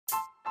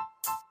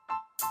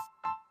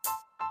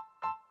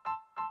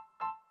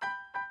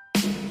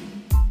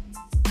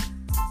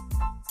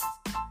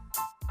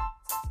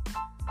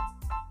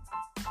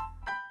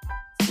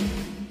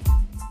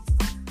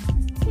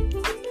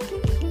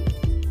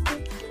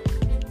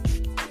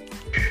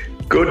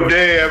Good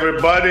day,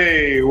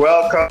 everybody.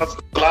 Welcome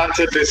to Plan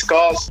to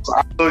Discuss.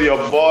 I'm still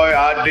your boy,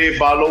 Ade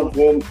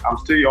Balogun. I'm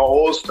still your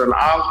host and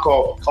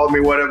anchor. Call me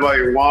whatever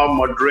you want,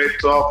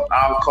 moderator,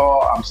 anchor.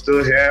 I'm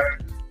still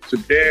here.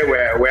 Today,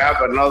 we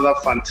have another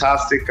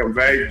fantastic and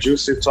very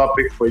juicy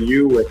topic for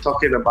you. We're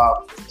talking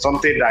about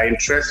something that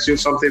interests you,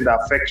 something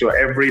that affects your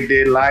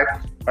everyday life.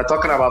 We're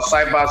talking about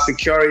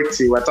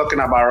cybersecurity. We're talking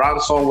about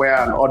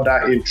ransomware and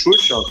other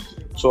intrusions.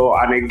 So,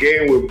 and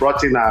again, we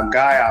brought in our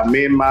guy, our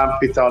main man,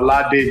 Peter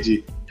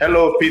Oladeji.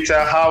 Hello, Peter.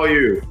 How are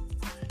you?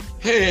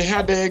 Hey,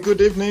 Ade. Good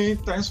evening.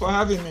 Thanks for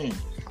having me.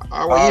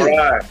 How are you?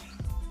 All right.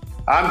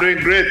 I'm doing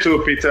great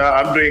too, Peter.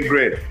 I'm doing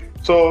great.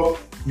 So,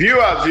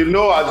 viewers, you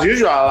know, as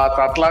usual at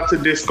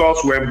Atlantic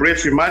Discourse, we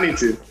embrace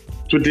humanity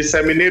to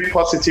disseminate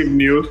positive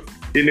news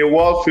in a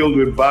world filled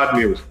with bad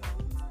news.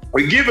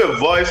 We give a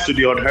voice to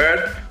the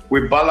unheard.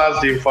 We balance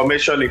the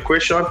information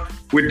equation.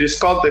 We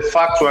discuss the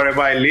facts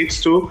wherever it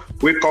leads to.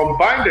 We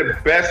combine the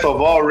best of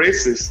all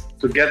races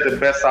to get the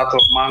best out of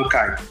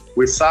mankind.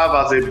 We serve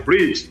as a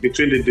bridge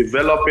between the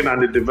developing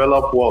and the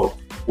developed world.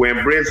 We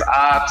embrace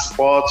art,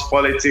 sports,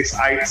 politics,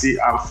 IT,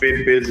 and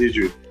faith-based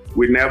issues.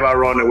 We never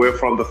run away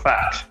from the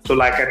fact. So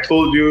like I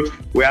told you,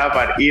 we have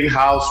an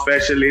in-house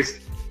specialist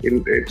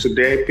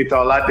today. Peter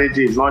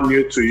Oladeji is not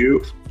new to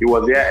you. He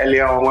was there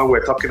earlier on when we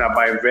were talking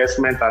about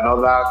investment and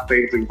other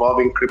things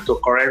involving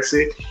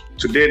cryptocurrency.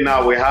 Today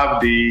now we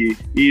have the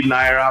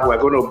e-Naira. We're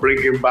going to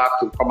bring him back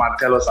to come and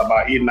tell us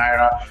about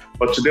e-Naira.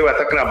 But today we're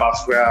talking about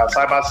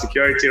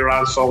cybersecurity,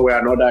 ransomware,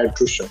 and other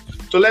intrusion.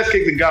 So let's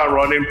kick the guy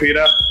running,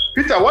 Peter.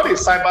 Peter, what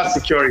is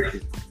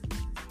cybersecurity?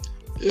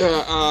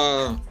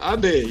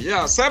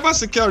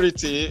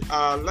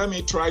 Cybersecurity, let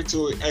me try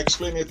to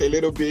explain it a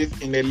little bit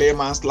in a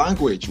layman's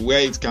language where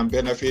it can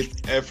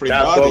benefit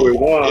everybody. That's what we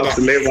want,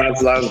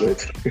 layman's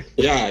language.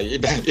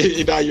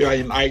 Either you are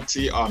in IT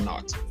or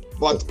not.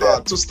 But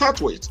to start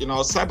with,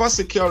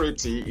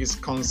 cybersecurity is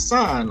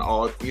concerned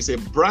or is a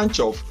branch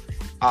of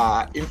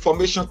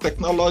information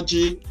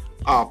technology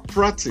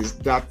practice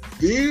that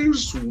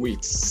deals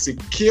with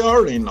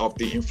securing of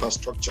the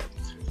infrastructure.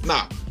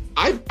 Now,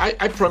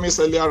 I promised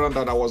earlier on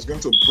that I was going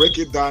to break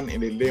it down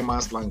in a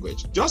layman's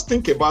language. Just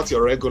think about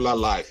your regular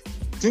life.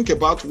 Think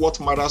about what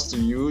matters to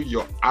you,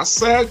 your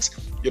assets,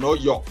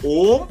 your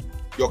home,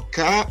 your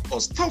car,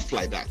 or stuff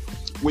like that.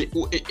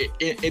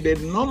 In a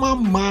normal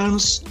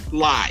man's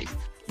life,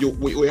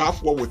 we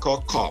have what we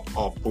call cop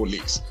or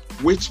police,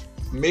 which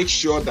make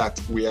sure that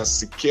we are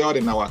secured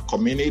in our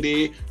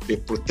community. They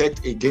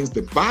protect against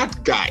the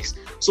bad guys.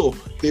 So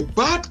the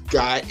bad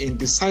guy in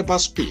the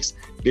cyberspace,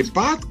 the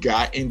bad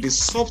guy in the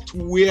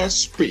software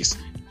space,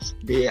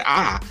 they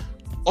are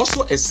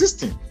also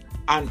existing.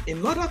 And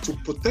in order to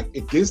protect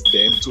against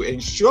them, to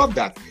ensure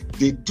that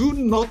they do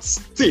not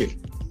steal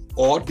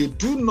or they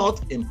do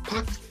not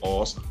impact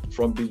us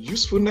from the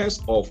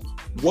usefulness of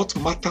what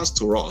matters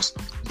to us,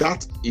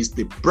 that is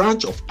the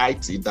branch of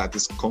IT that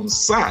is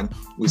concerned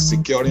with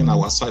securing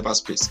our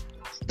cyberspace.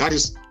 That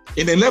is,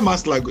 in a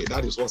layman's language,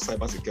 that is what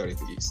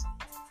cybersecurity is.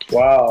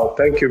 Wow,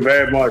 thank you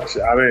very much.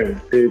 I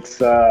mean,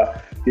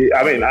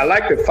 I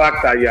like the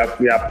fact that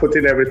we are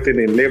putting everything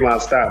in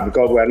layman's terms,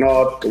 because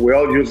we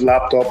all use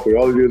laptop, we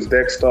all use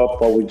desktop,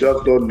 but we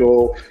just don't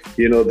know,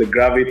 the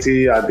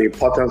gravity and the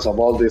importance of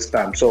all this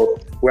time. So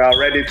we are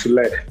ready to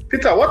learn.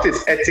 Peter, what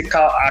is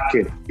ethical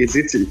hacking? Is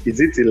it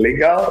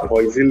illegal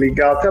or is it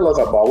legal? Tell us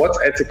about what's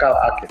ethical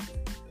hacking.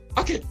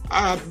 Okay,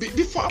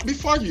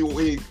 before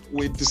we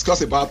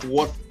discuss about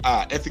what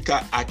ethical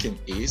hacking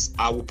is,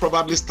 I will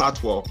probably start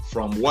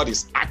from what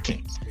is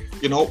hacking.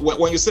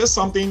 When you say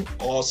something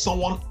or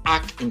someone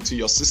hack into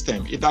your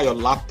system, either your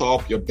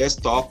laptop, your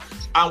desktop,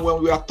 and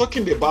when we are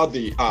talking about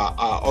the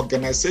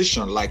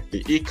organization like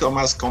the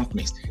e-commerce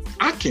companies,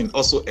 hacking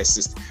also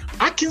exists.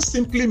 Hacking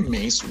simply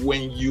means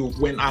when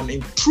an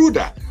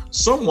intruder,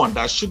 someone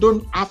that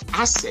shouldn't have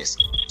access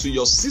to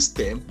your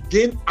system,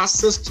 gain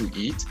access to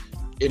it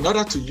in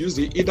order to use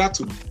it either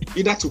to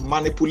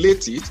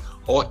manipulate it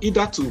or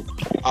either to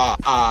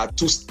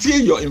steal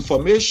your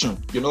information,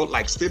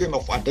 like stealing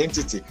of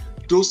identity.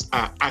 Those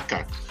are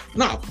hackers.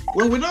 Now,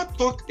 when we not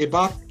talk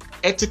about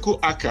ethical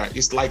hacker,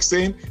 it's like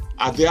saying,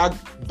 are they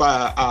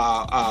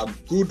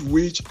good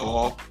witch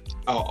or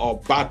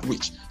bad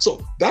witch?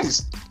 So that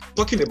is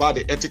talking about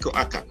the ethical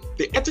hacker.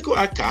 The ethical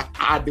hacker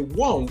are the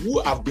ones who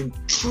have been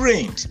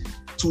trained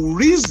to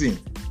reason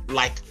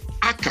like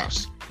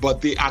hackers, but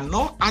they are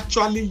not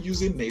actually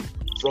using it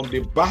from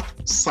the bad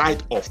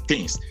side of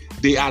things.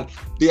 They are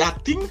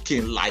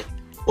thinking like,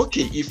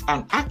 okay, if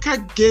an hacker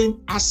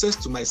gain access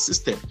to my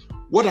system,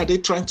 what are they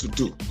trying to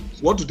do?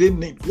 What do they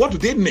need? What do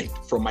they need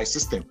from my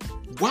system?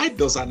 Why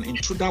does an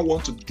intruder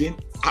want to gain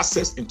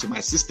access into my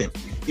system?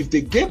 If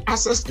they gain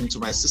access into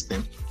my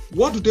system,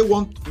 what do they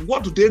want?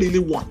 What do they really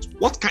want?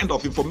 What kind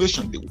of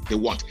information they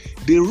want?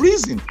 They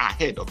reason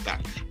ahead of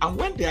that. And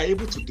when they are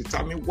able to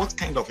determine what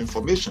kind of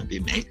information they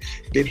need,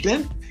 they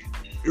then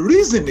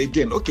reason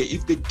again, okay,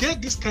 if they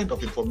get this kind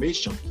of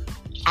information,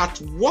 at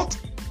what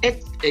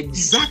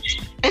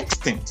exact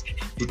extent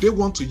do they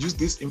want to use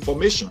this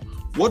information?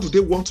 What do they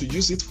want to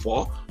use it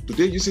for? Do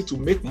they use it to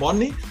make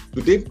money?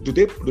 Do they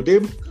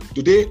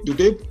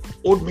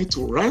hold me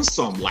to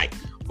ransom? Like,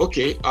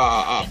 okay,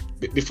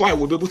 before I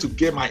will be able to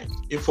get my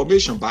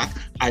information back,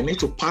 I need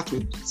to part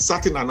with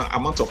certain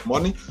amount of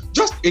money.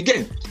 Just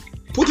again,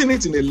 putting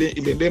it in a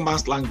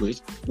layman's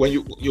language, when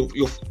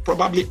you've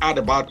probably heard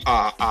about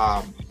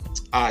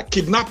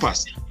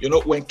kidnappers. You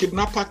know, when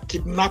kidnappers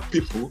kidnap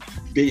people,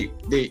 they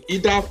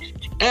either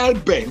hell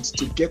bent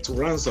to get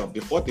ransom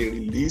before they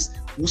release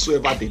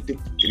whosoever they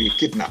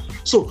kidnap.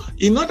 So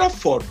in order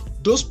for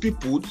those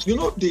people, you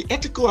know, the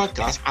ethical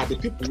hackers are the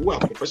people who are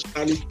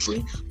professionally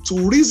trained to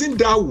reason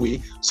that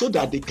way so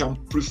that they can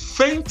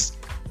prevent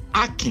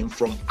hacking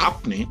from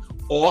happening,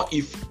 or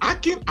if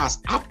hacking has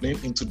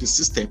happening into the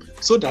system,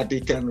 so that they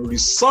can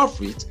resolve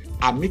it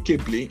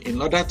amicably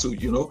in order to,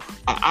 you know,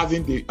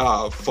 having the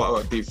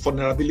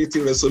vulnerability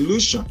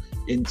resolution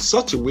in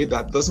such a way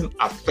that doesn't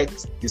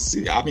affect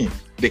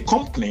the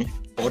company,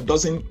 or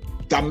doesn't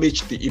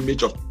damage the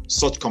image of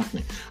such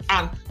company.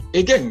 And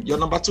again, your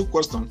number 2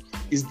 question,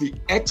 is the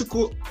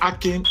ethical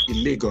hacking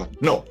illegal?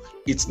 No,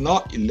 it's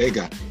not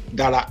illegal.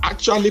 There are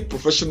actually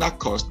professional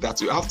courses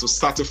that you have to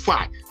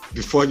certify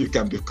before you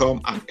can become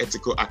an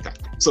ethical hacker.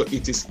 So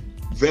it is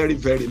very,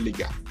 very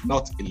legal,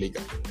 not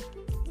illegal.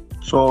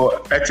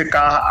 So ethical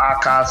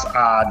hackers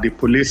are the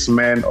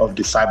policemen of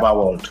the cyber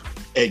world.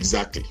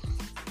 Exactly.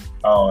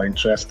 Oh,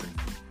 interesting.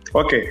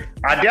 Okay.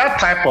 Are there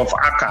type of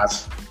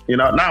hackers? You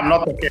know, now I'm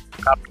not talking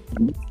about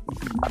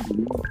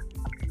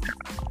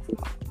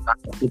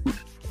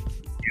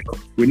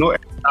we know.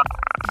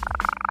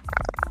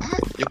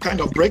 You're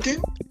kind of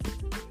breaking.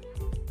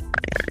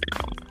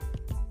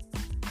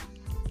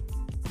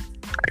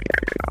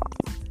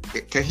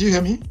 Can you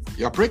hear me?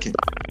 You're breaking.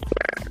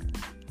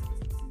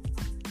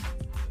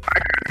 I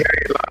can hear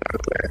you loud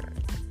and clear.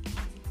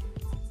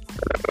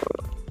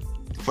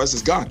 Voice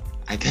is gone.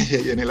 I can't hear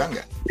you any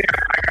longer. Yeah,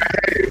 I can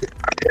hear you.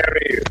 I'm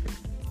hearing you.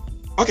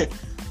 Okay.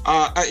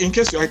 In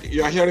case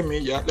you are hearing me,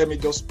 let me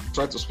just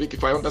try to speak.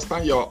 If I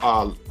understand your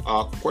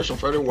question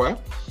very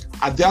well,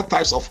 are there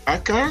types of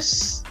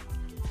hackers?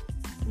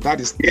 That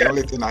is the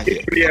only thing I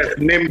hear. Yes,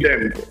 name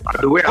them.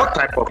 The way what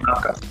type of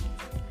hackers?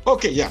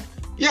 Okay, yeah.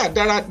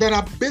 There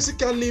are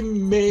basically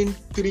main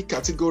 3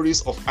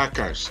 categories of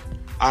hackers,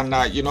 and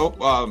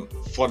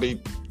for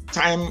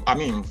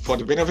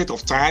the benefit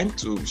of time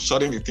to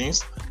shorten the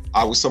things,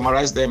 I will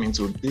summarize them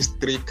into these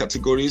 3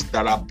 categories.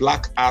 There are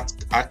black hat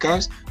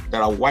hackers,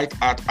 there are white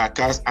hat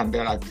hackers, and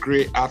there are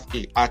gray hat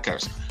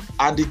hackers.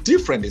 And the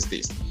difference is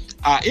this: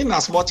 in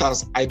as much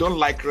as I don't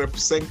like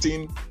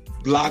representing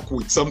black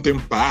with something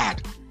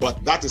bad,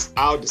 but that is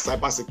how the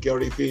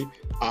cybersecurity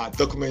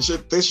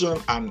documentation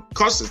and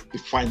courses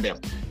define them.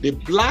 The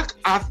black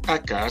hat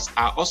hackers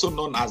are also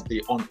known as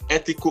the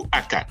unethical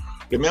hacker.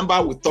 Remember,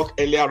 we talked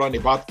earlier on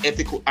about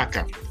ethical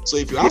hacker. So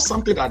if you have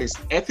something that is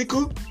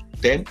ethical,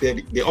 then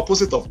the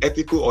opposite of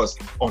ethical is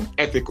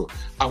unethical.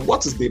 And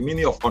what is the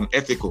meaning of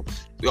unethical?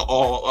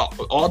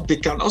 Or they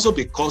can also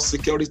be called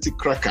security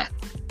cracker.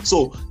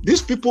 So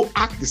these people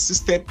hack the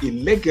system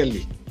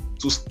illegally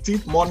to steal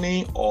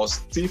money or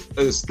steal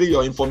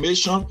your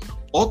information,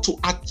 or to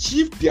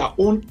achieve their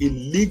own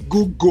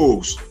illegal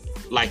goals,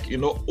 like, you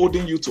know,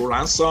 holding you to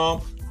ransom,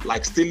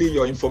 like stealing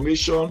your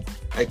information,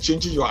 like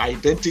changing your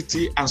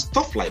identity and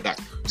stuff like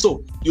that.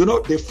 So, you know,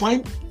 they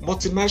find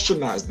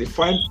multinationals, they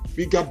find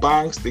bigger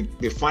banks,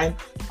 they find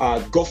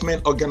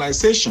government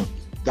organizations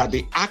that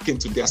they hack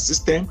into their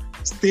system,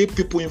 steal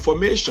people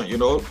information, you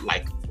know,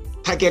 like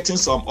targeting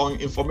some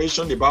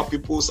information about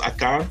people's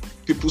account,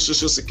 people's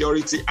social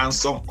security, and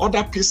some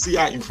other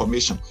PCI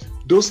information.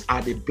 Those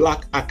are the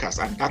black hackers,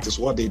 and that is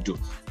what they do.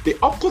 The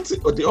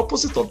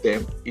opposite of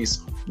them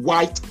is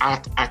white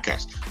hat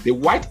hackers. The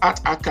white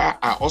hat hacker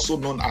are also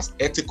known as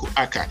ethical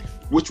hacker,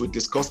 which we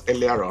discussed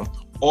earlier on,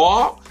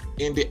 or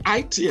in the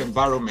IT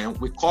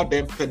environment, we call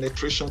them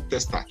penetration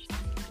tester.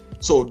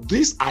 So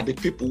these are the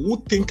people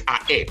who think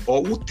ahead,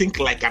 or who think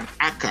like an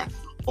hacker,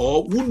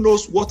 or who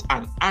knows what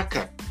an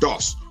hacker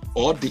does,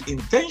 or the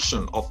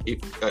intention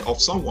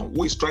of someone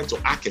who is trying to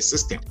hack a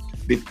system.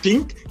 They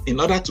think in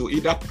order to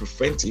either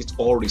prevent it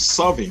or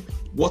resolving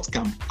what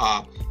can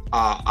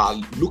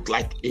look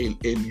like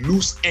a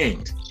loose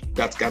end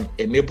that can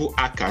enable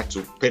hacker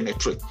to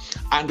penetrate.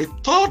 And the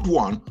third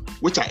one,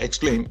 which I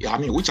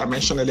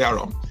mentioned earlier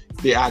on,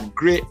 they are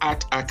gray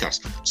hat hackers.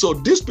 So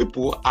these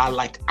people are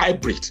like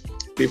hybrid.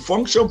 They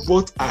function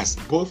both as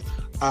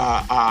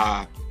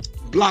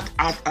black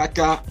hat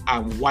hacker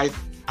and white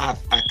hat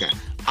hacker.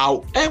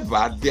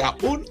 However, their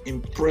own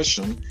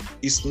impression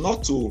is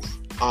not to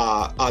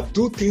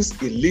do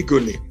things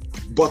illegally,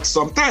 but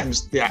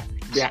sometimes their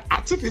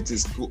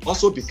activities will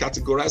also be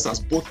categorized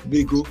as both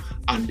legal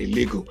and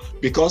illegal,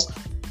 because,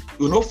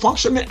 you know,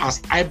 functioning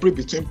as hybrid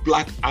between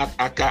black hat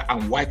hacker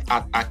and white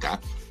hat hacker,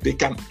 they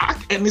can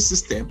hack any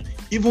system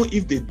even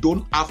if they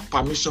don't have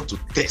permission to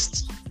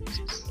test.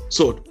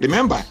 So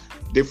remember,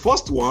 the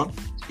first one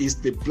is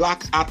the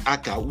black hat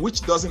hacker,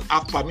 which doesn't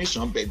have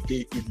permission, but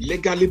they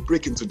illegally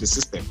break into the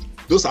system.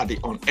 Those are the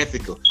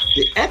unethical.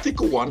 The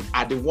ethical one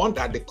are the one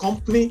that the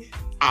company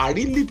are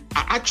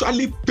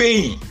actually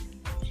paying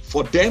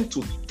for them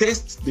to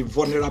test the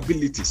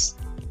vulnerabilities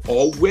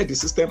or where the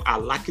system are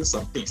lacking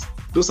some things.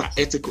 Those are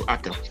ethical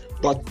hackers.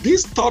 But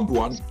this third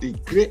one, the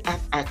gray hat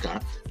hacker,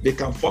 they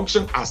can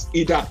function as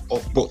either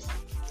of both.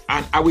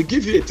 And I will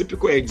give you a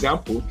typical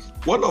example.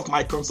 One of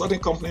my consulting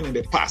companies in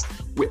the past,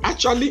 we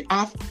actually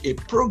have a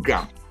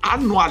program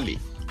annually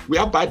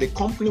whereby the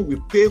company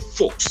will pay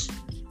folks,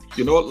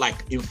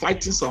 like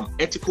inviting some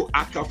ethical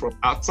hacker from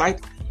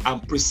outside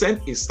and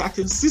present a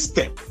certain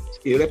system,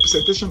 a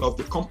representation of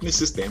the company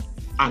system,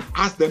 and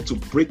ask them to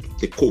break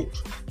the code,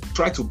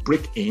 try to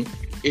break in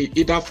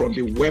either from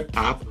the web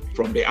app,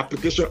 from the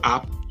application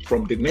app,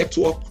 from the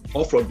network,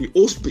 or from the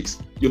host space,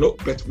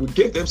 but we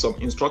give them some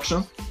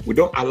instruction. We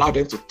don't allow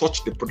them to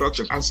touch the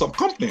production. And some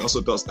company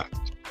also does that.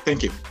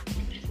 Thank you.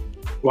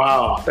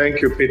 Wow.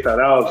 Thank you, Peter.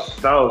 That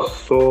was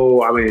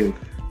so, I'm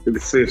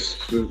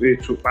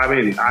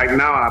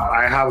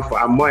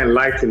more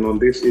enlightened on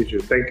this issue.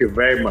 Thank you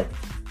very much.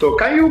 So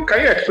can you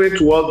explain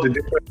to us the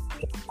difference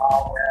between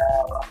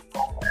malware and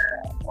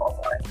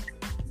software?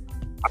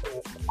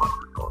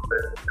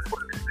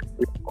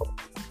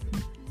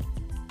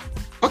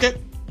 Okay.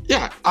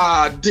 Yeah.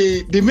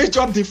 The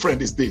major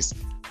difference is this.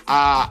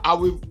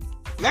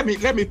 Let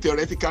me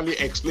theoretically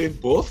explain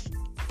both.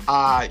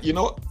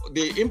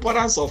 The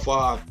importance of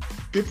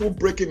people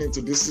breaking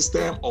into the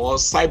system or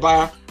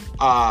cyber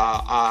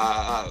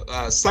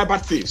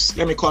thieves.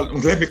 Let me call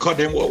them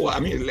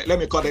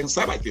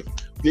cyber thieves.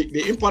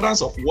 The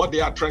importance of what they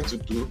are trying to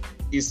do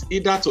is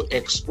either to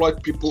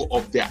exploit people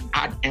of their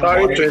ad.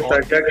 Sorry to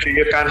interject you.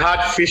 You can add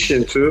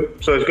phishing too.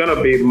 So it's going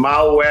to be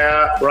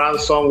malware,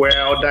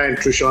 ransomware, other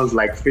intrusions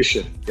like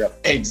phishing. Yeah.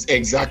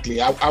 Exactly.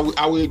 I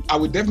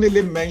will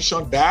definitely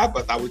mention that,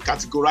 but I will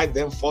categorize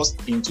them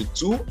first into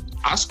two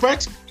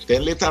aspects.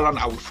 Then later on,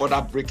 I will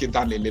further break it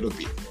down a little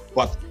bit.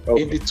 But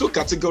in the two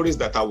categories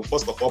that I will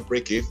first of all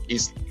break it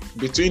is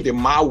between the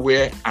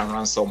malware and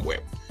ransomware.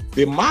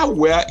 The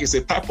malware is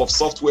a type of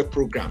software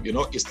program,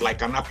 it's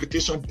like an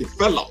application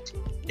developed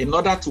in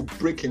order to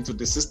break into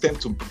the system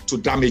to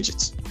damage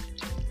it,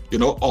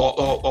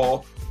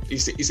 or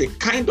it's a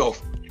kind of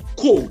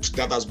code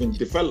that has been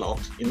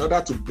developed in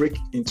order to break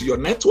into your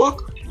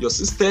network, your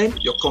system,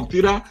 your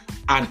computer,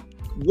 and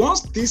once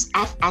this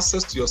have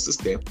access to your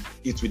system,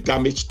 it can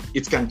damage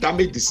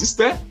the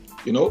system,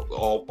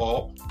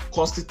 or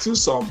constitute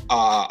some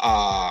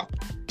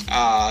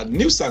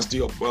nuisance to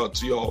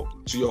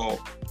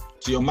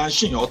your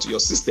machine or to your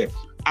system.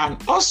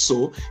 And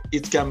also,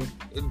 it can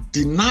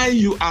deny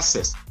you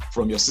access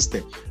from your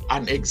system.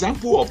 An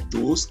example of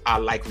those are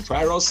like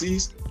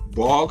viruses,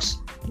 bugs,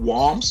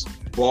 worms,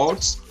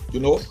 bots,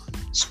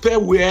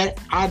 spareware,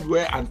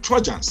 hardware, and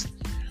trojans.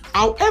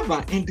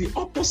 However, in the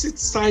opposite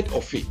side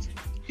of it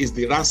is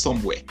the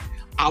ransomware.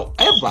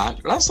 However,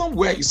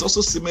 ransomware is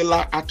also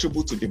similar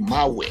attribute to the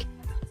malware.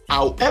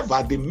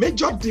 However, the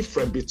major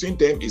difference between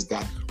them is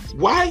that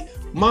while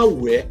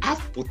malware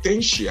have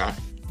potential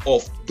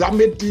of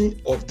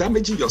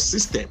damaging your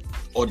system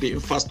or the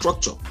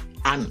infrastructure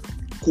and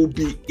could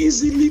be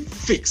easily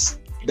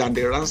fixed than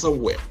the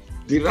ransomware.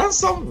 The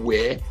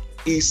ransomware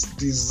is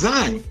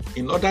designed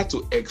in order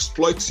to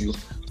exploit you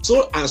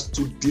so as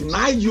to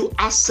deny you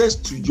access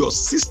to your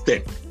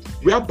system,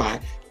 whereby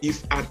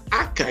if an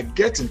hacker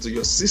gets into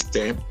your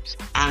system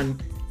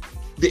and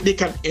they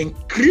can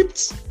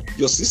encrypt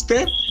your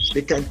system,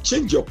 they can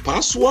change your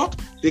password,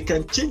 they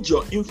can change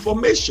your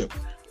information,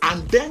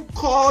 and then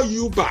call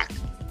you back.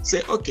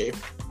 Say, okay,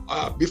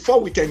 before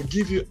we can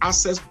give you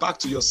access back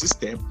to your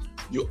system,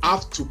 you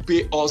have to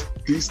pay us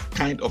this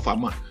kind of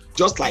amount.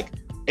 Just like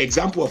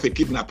example of a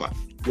kidnapper,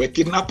 where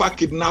kidnapper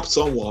kidnaps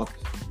someone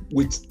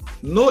with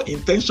no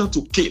intention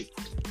to kill.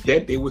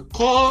 Then they will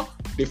call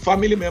the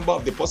family member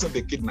of the person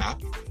they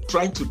kidnapped,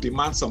 trying to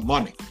demand some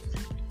money.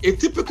 A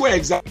typical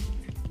example,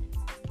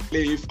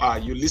 if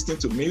you're listening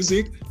to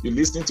music, you're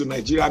listening to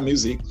Nigerian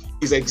music,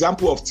 is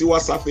example of Tiwa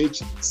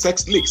Savage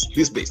sex leaks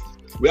these days,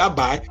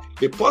 whereby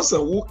the person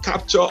who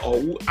capture or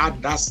who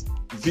had that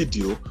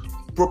video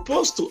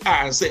proposed to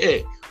her and say,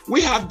 hey,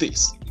 we have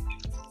this,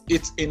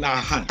 it's in our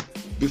hand.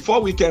 Before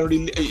we can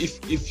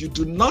if you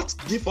do not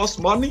give us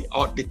money,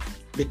 or the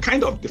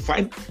kind of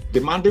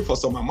demanding for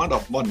some amount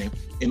of money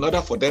in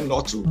order for them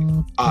not to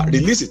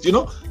release it.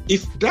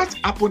 If that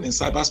happened in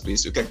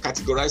cyberspace, you can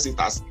categorize it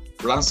as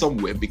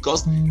ransomware,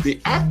 because the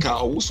hacker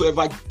or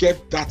whosoever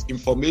get that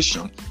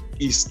information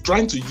is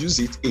trying to use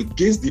it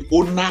against the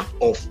owner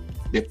of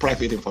the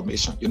private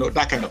information,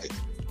 that kind of thing.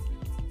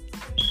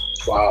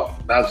 Wow,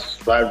 that's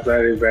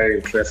very, very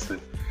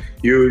interesting.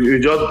 You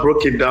just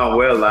broke it down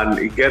well, and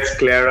it gets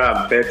clearer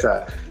and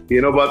better.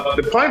 But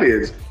the point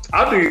is,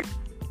 how do you,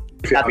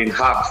 if you have been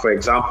hacked, for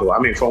example?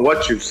 From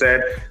what you've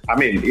said,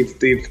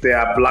 if they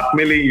are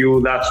blackmailing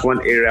you, that's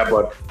one area.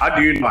 But how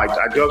do you know?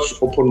 I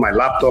just opened my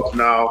laptop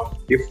now.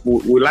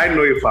 Will I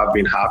know if I've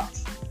been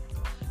hacked?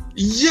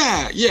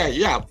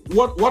 Yeah.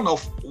 One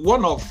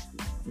of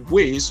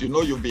ways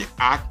you'll be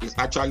hacked is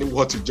actually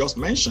what you just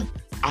mentioned.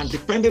 And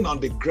depending on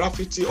the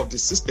gravity of the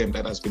system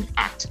that has been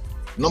hacked,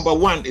 Number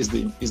one is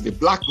the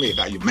blackmail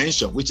that you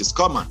mentioned, which is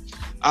common.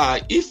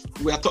 If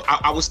we are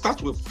I will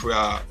start with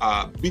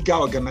bigger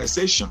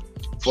organization.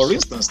 For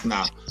instance,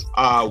 now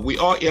we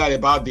all hear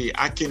about the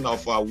hacking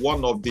of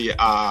one of the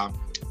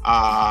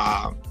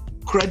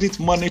credit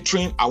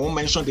monitoring. I won't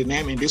mention the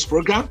name in this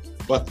program,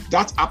 but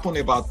that happened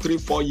about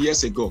 3-4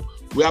 years ago,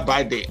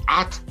 whereby they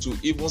hacked to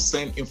even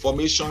send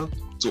information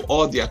to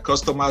all their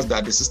customers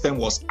that the system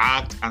was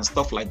hacked and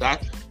stuff like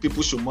that.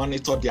 People should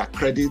monitor their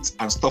credits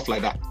and stuff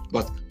like that.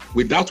 But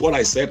without what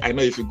I said, I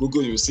know if you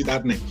Google, you'll see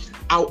that name.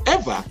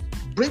 However,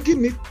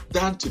 bringing it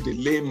down to the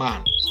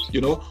layman,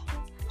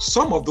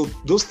 some of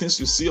those things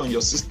you see on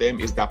your system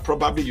is that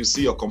probably you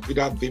see your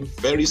computer being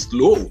very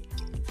slow.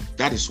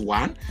 That is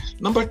one.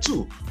 Number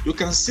two, you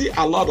can see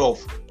a lot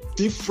of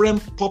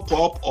different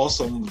pop-up or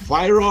some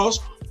virus,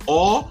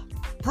 or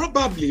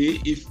probably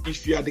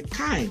if you are the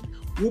kind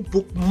who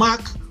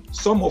bookmark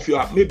some of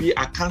your maybe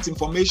account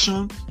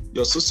information,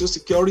 your social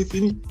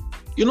security,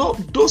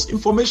 those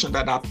information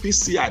that are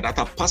PCI, that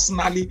are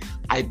personally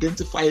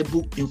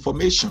identifiable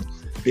information.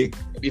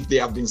 If they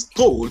have been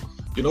stolen,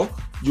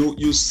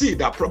 you see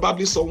that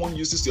probably someone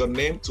uses your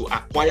name to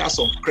acquire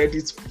some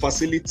credit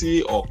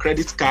facility or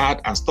credit card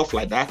and stuff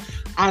like that.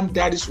 And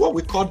that is what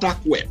we call dark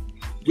web,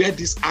 where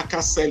these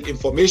hackers sell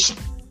information,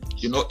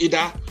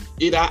 either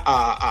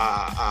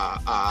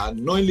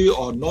knowingly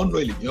or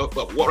non-knowingly.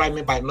 But what I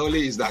mean by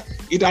knowingly is that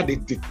either they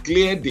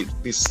declare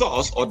the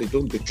source or they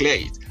don't declare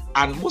it.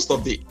 And most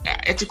of the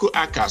ethical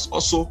hackers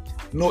also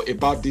know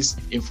about this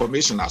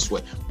information as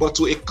well. But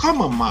to a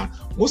common man,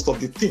 most of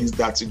the things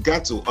that you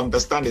got to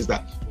understand is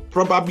that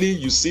probably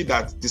you see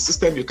that the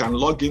system you can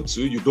log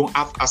into, you don't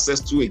have access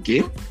to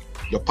again.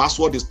 Your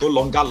password is no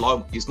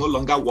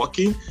longer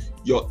working.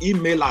 Your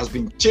email has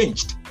been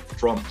changed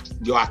from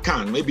your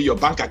account. Maybe your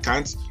bank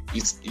account,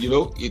 it's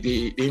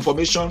the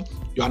information,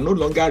 you are no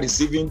longer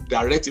receiving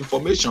direct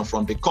information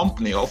from the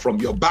company or from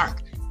your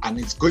bank, and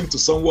it's going to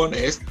someone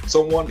else.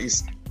 Someone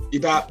is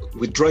either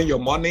withdrawing your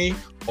money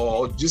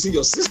or using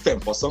your system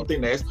for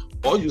something else,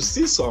 or you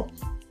see some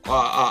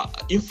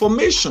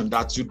information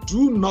that you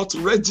do not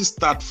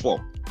register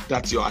for,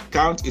 that your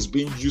account is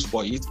being used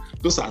for it.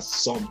 Those are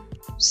some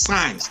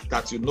signs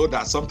that you know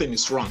that something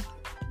is wrong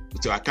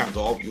with your account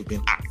or you've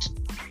been hacked.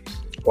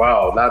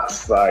 Wow,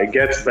 that's it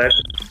gets better.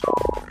 So,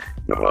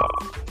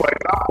 for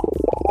example,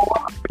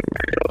 what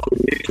measures we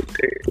need to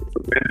take to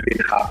prevent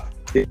being hacked?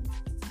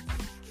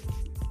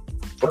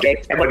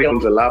 Okay, everybody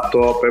owns a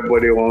laptop,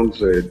 everybody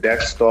owns a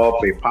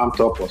desktop, a palm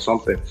top or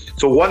something.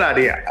 So what are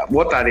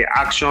the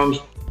actions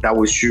that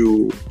we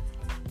should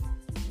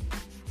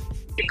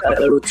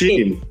a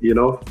routine,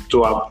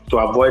 to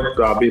avoid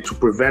to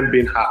prevent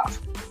being hacked?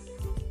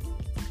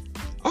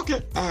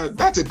 Okay,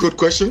 that's a good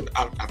question.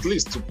 At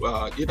least to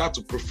either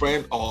to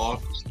prevent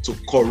or to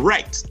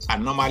correct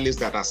anomalies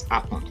that has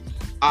happened.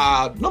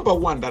 Number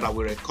one that I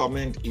will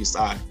recommend is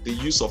the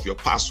use of your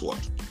password.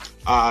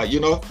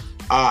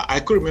 I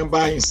could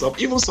remember some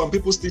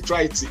people still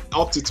try it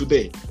up to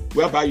today,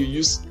 whereby you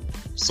use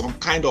some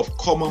kind of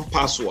common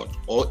password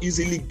or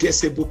easily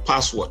guessable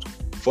password.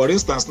 For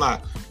instance,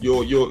 now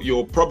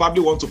you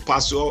probably want to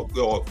pass your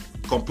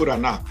computer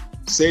now.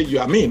 Say you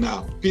are me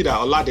now, Peter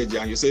Oladeji,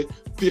 and you say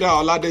Peter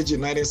Oladeji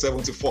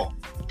 1974,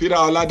 Peter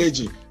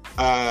Oladeji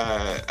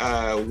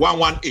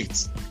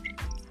 118.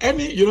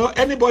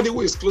 Anybody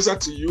who is closer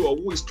to you or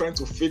who is trying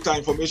to filter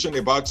information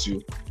about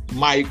you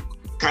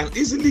can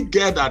easily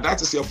get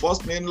that is your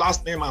first name,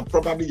 last name, and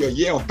probably your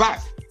year of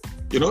birth.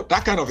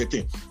 That kind of a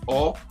thing.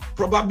 Or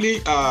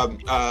probably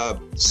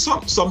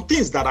some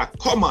things that are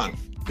common,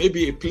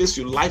 maybe a place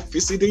you like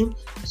visiting.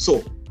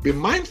 So be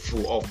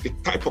mindful of the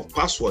type of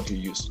password you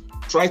use.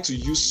 Try to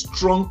use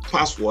strong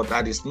password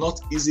that is not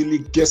easily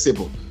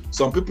guessable.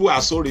 Some people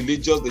are so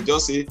religious, they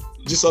just say,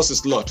 Jesus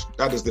is Lord.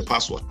 That is the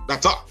password.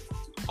 That's all.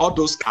 All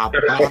those are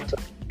bad.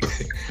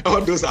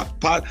 All those are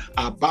bad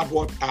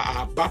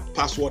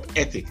password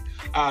ethic.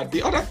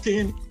 The other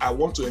thing I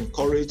want to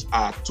encourage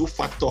are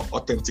two-factor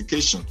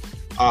authentication.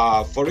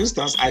 For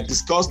instance, I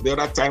discussed the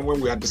other time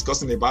when we were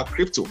discussing about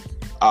crypto,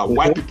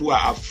 why people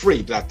are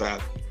afraid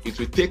that it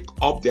will take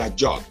up their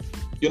job.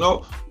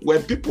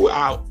 When people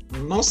are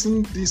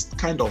nursing this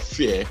kind of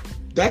fear,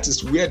 that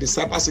is where the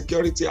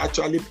cybersecurity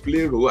actually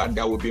play a role, and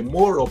there will be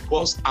more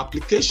robust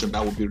application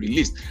that will be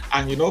released.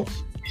 And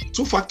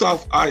two-factor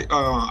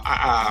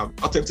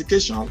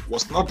authentication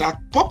was not that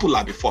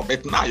popular before,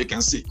 but now you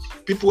can see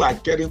people are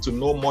getting to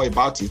know more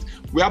about it,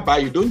 whereby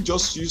you don't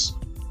just use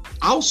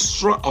how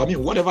strong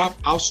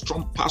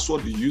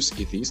password you use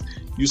it is,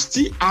 you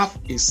still have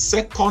a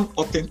second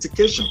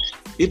authentication,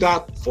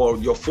 either for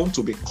your phone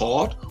to be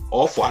called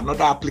or for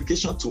another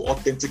application to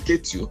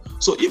authenticate you.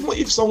 So even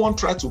if someone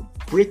tries to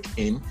break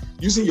in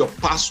using your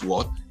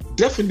password,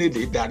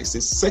 definitely there is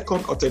a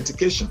second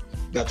authentication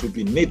that will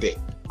be needed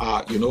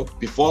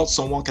before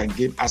someone can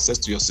gain access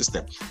to your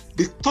system.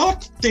 The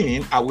third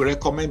thing I will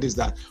recommend is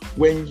that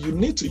when you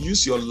need to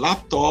use your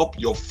laptop,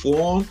 your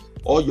phone,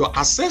 or your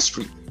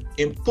accessory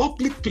in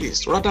public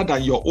place rather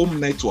than your home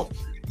network,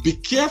 be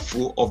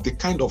careful of the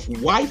kind of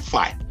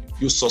Wi-Fi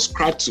you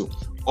subscribe to.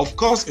 Of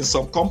course, in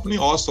some company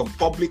or some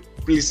public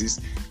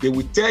places, they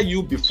will tell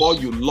you before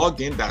you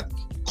log in that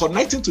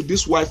connecting to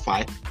this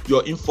Wi-Fi,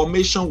 your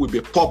information will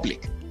be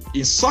public.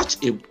 In such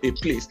a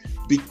place,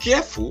 be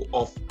careful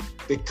of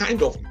the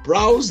kind of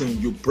browsing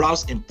you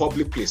browse in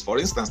public place. For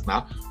instance,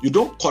 now, you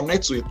don't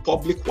connect to a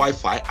public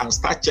Wi-Fi and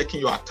start checking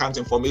your account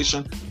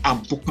information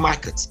and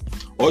bookmark it.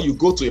 Or you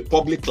go to a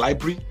public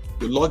library,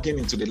 you log in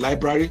into the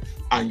library,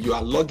 and you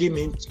are logging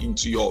in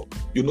into your,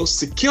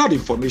 secured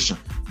information.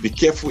 Be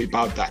careful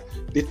about that.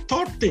 The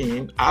third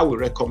thing I will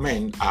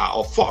recommend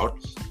or fourth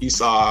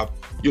is,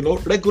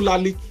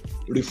 regularly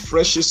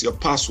refreshes your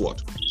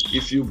password.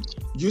 If you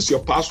use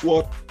your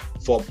password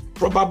for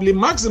probably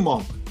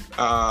maximum,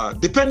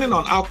 depending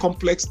on how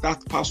complex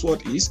that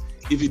password is,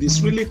 if it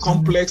is really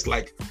complex,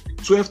 like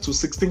 12 to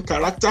 16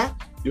 character,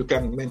 you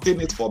can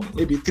maintain it for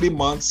maybe 3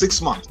 months,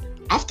 6 months.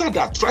 After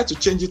that, try to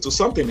change it to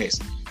something else.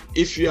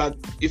 If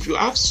you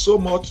have so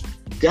much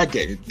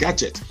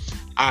gadget,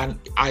 and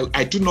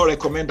I do not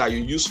recommend that you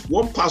use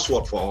one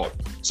password for all.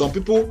 Some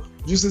people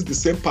uses the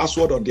same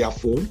password on their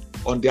phone,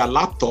 on their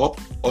laptop,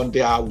 on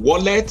their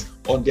wallet,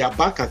 on their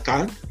bank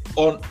account,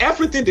 on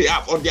everything they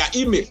have, on their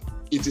email.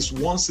 It is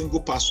one single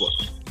password.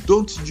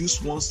 Don't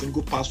use one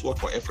single password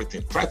for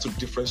everything. Try to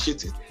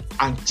differentiate it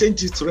and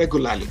change it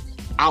regularly.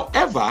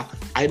 However,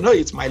 I know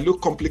it might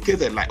look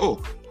complicated, like,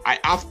 I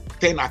have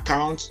 10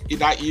 accounts,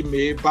 either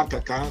email, bank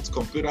accounts,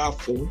 computer,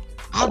 phone.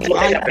 How do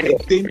I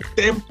maintain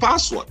 10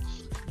 passwords?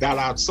 There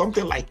are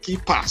something like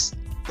KeyPass.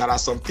 There are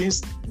some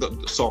things,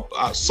 some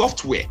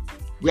software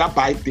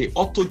whereby they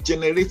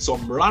auto-generate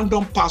some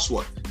random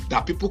password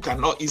that people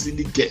cannot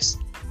easily guess,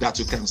 that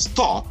you can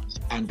store,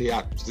 and they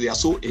are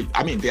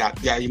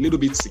a little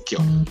bit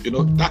secure,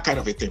 that kind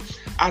of a thing.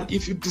 And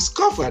if you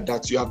discover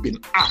that you have been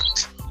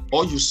hacked,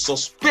 or you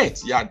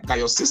suspect that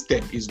your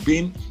system is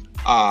being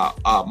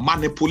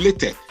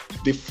manipulated,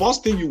 the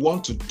first thing you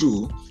want to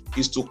do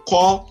is to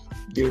call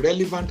the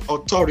relevant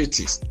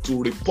authorities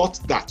to report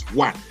that.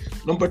 One.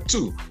 Number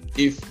two,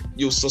 if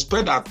you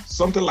suspect that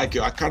something like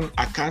your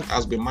account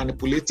has been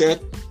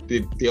manipulated,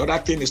 the other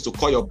thing is to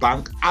call your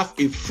bank, have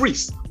a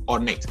freeze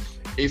on it.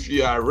 If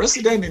you are a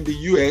resident in the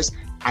US,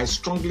 I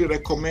strongly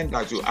recommend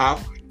that you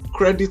have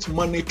credit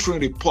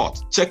monitoring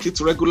report. Check it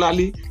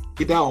regularly,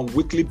 either on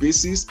weekly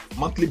basis,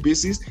 monthly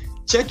basis.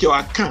 Check your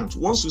account.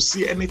 Once you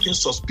see anything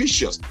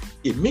suspicious,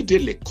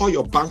 immediately call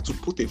your bank to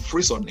put a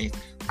freeze on it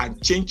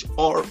and change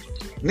all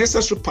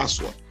necessary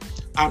password.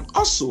 And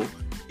also,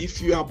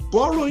 if you are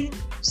borrowing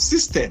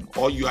system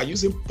or you are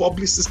using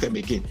public system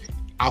again,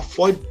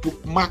 avoid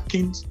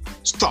bookmarking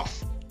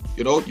stuff.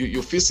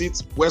 You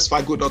visit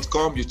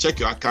westfargo.com, you check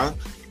your account,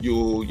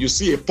 you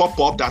see a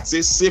pop-up that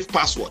says save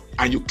password,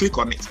 and you click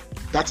on it.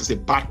 That is a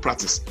bad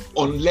practice,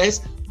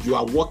 unless you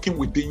are working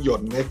within your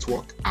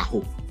network at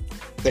home.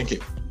 Thank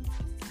you.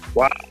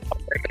 Wow,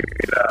 thank you,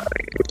 Peter.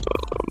 Thank you so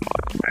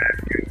much,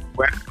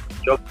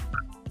 man.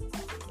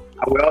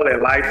 We're all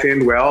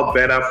enlightened, we're all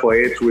better for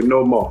it, we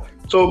know more.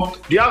 So,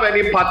 do you have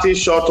any parting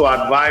shot or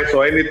advice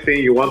or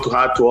anything you want to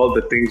add to all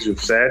the things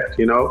you've said,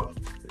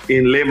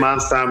 in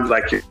layman's terms,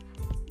 like you?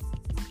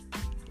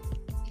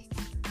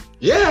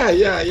 Yeah.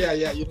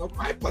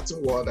 My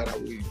parting word that I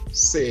will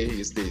say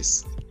is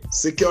this: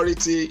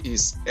 security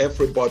is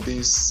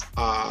everybody's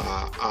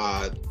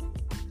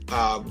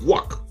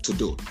work to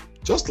do.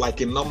 Just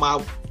like in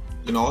normal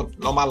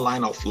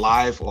line of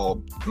life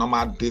or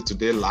normal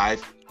day-to-day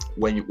life,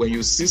 when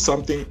you see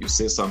something, you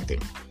say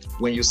something.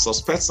 When you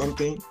suspect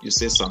something, you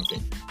say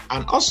something.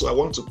 And also, I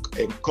want to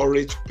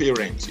encourage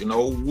parents,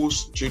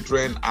 whose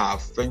children are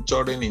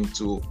venturing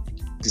into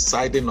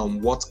deciding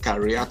on what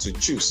career to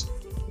choose.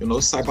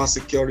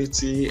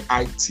 Cybersecurity,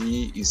 IT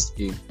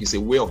is a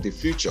way of the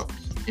future.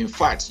 In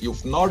fact,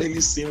 you've not really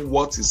seen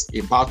what is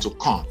about to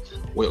come.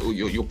 Well,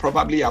 you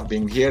probably have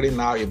been hearing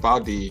now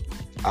about the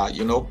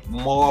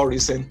more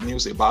recent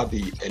news about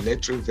the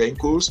electric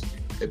vehicles,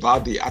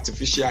 about the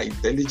artificial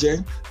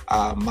intelligence,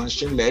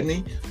 machine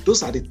learning.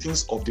 Those are the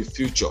things of the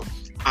future.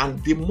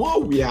 And the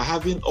more we are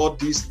having all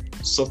this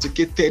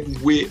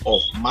sophisticated way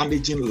of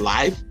managing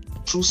life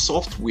through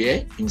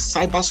software in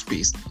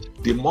cyberspace,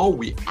 the more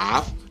we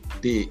have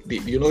the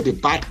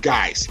bad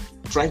guys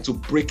trying to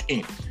break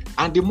in.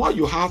 And the more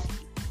you have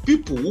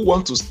people who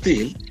want to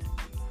steal,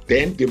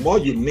 then the more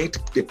you need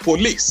the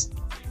police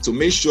to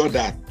make sure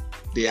that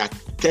they are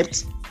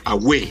kept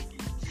away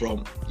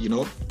from,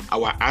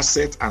 our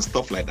assets and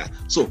stuff like that.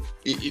 So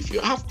if you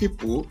have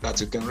people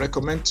that you can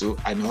recommend to,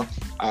 I know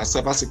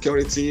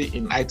cybersecurity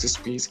in IT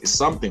space is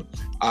something.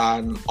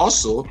 And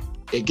also,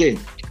 again,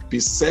 be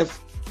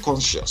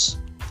self-conscious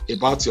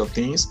about your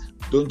things.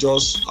 Don't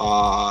just,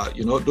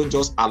 don't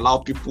just allow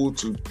people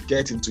to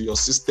get into your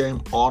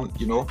system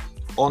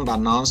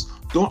unannounced.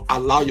 Don't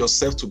allow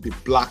yourself to be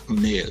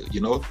blackmailed,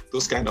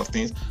 those kind of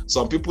things.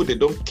 Some people, they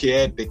don't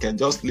care. They can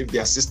just leave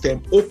their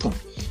system open.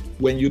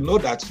 When you know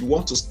that you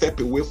want to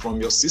step away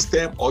from your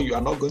system or you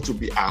are not going to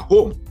be at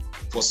home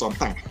for some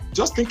time,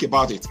 just think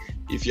about it.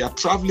 If you are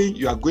traveling,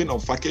 you are going on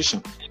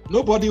vacation.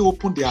 Nobody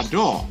opened their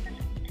door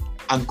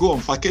and go on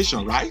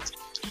vacation, right?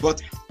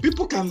 But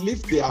people can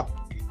leave their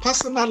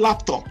personal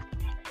laptop,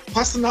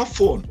 personal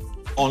phone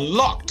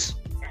unlocked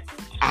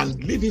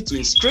and leave it to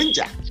a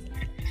stranger.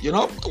 You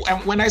know,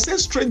 and when I say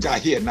stranger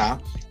here now,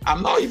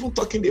 I'm not even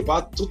talking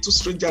about total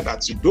stranger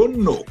that you don't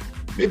know.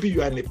 Maybe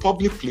you are in a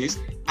public place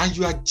and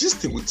you are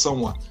gisting with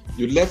someone.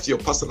 You left your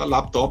personal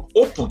laptop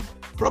open.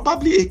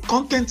 Probably a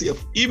content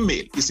of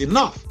email is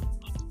enough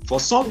for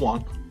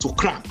someone to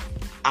cram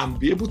and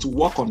be able to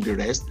work on the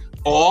rest,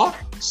 or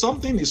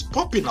something is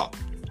popping up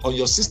on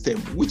your system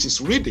which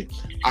is reading.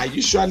 I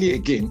usually,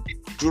 again,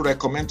 do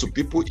recommend to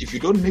people, if you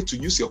don't need to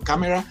use your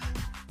camera,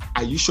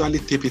 I usually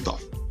tape it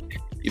off.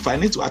 If I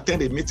need to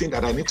attend a meeting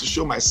that I need to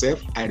show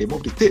myself, I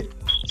remove the tape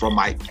from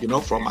my,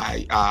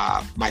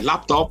 my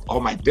laptop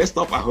or my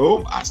desktop at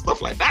home and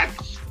stuff like that.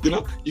 You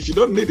know, if you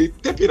don't need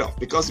it, tape it off,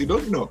 because you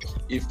don't know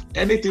if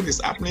anything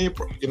is happening,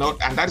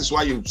 and that is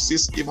why you see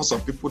even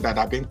some people that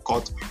are being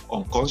caught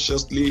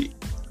unconsciously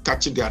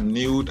catching their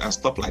nude and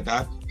stuff like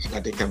that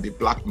they can be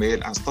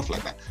blackmailed and stuff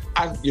like that.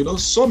 And,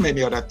 so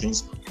many other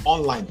things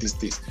online these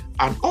days.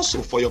 And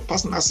also for your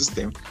personal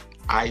system,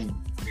 I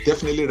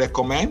definitely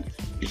recommend,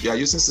 if you are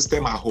using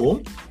system at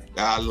home,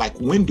 like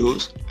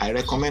Windows, I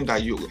recommend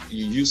that you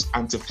use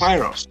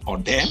antivirus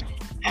on them.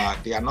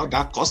 They are not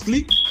that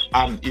costly.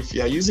 And if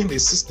you are using a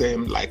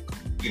system like,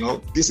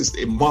 this is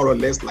a more or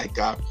less like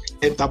a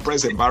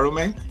enterprise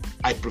environment,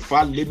 I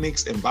prefer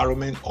Linux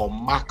environment or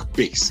Mac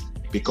base,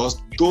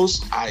 because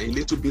those are a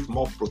little bit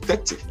more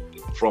protective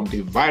from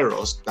the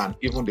virus than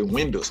even the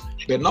Windows.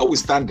 But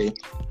notwithstanding,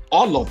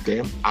 all of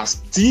them are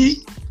still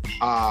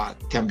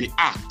can be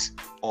hacked,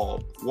 or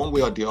one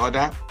way or the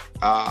other,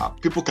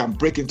 people can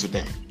break into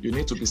them. You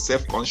need to be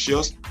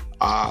self-conscious,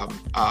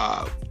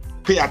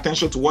 pay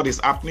attention to what is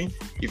happening.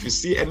 If you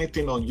see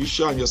anything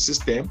unusual on your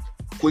system,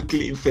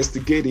 quickly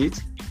investigate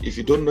it. If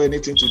you don't know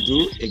anything to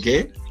do,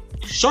 again,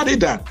 shut it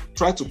down.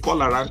 Try to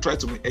call around, try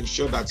to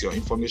ensure that your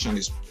information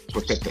is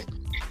protected.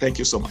 Thank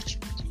you so much.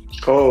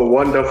 Oh,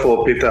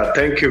 wonderful, Peter.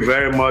 Thank you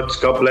very much.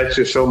 God bless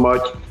you so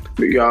much.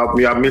 You are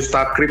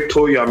Mr.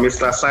 Crypto, you are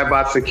Mr.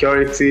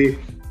 Cybersecurity.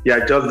 You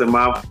are just the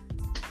man.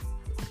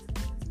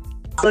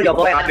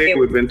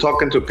 We've been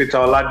talking to Peter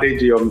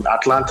Oladeji on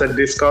Atlanta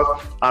Discuss.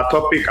 Our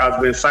topic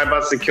has been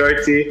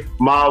cybersecurity,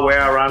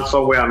 malware,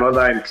 ransomware, and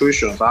other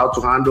intrusions, how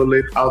to handle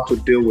it, how to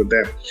deal with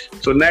them.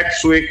 So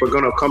next week, we're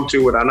going to come to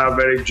you with another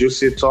very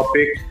juicy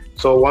topic.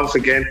 So once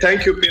again,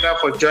 thank you, Peter,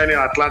 for joining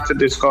Atlanta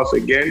Discuss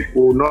again.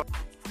 We will not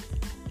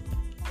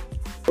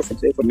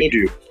need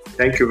you.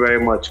 Thank you very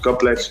much. God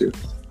bless you.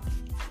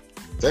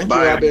 Thank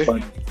Bye, you,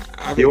 everybody.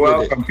 You're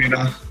welcome,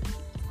 Peter.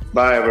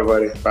 Bye,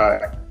 everybody.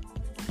 Bye.